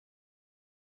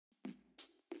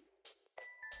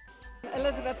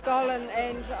Elizabeth Gollan,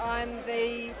 and I'm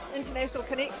the International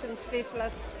Connections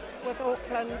Specialist with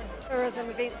Auckland Tourism,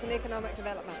 Events and Economic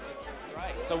Development.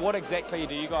 Great. So what exactly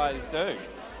do you guys do?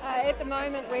 At the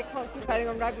moment we're concentrating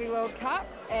on Rugby World Cup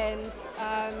and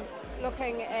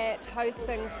looking at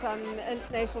hosting some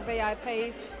international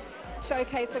VIPs,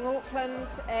 showcasing Auckland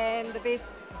and the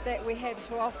best that we have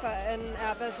to offer in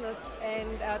our business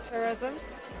and our tourism,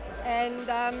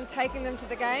 and taking them to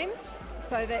the game.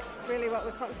 So that's really what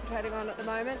we're concentrating on at the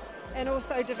moment, and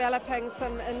also developing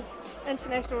some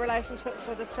international relationships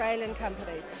with Australian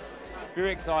companies.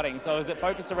 Very exciting. So is it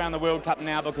focused around the World Cup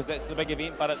now because that's the big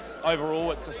event, but it's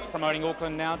overall it's just promoting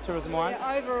Auckland now tourism-wise?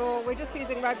 Yeah, overall we're just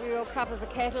using Rugby World Cup as a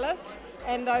catalyst,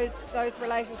 and those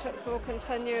relationships will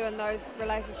continue and those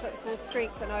relationships will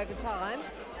strengthen over time,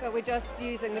 but we're just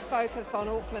using the focus on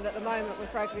Auckland at the moment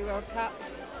with Rugby World Cup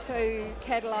to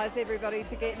catalyse everybody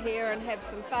to get here and have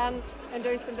some fun and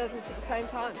do some business at the same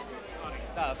time. Exciting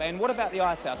stuff. And what about the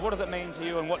Icehouse? What does it mean to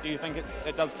you, and what do you think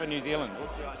it does for New Zealand?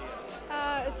 What's the idea?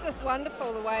 It's just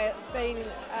wonderful the way it's been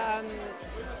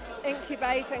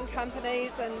incubating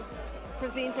companies and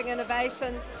presenting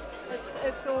innovation.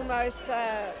 It's almost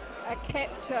a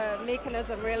capture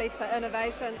mechanism really for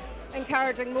innovation,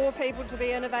 encouraging more people to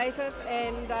be innovative,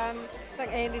 and I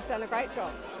think Andy's done a great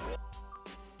job.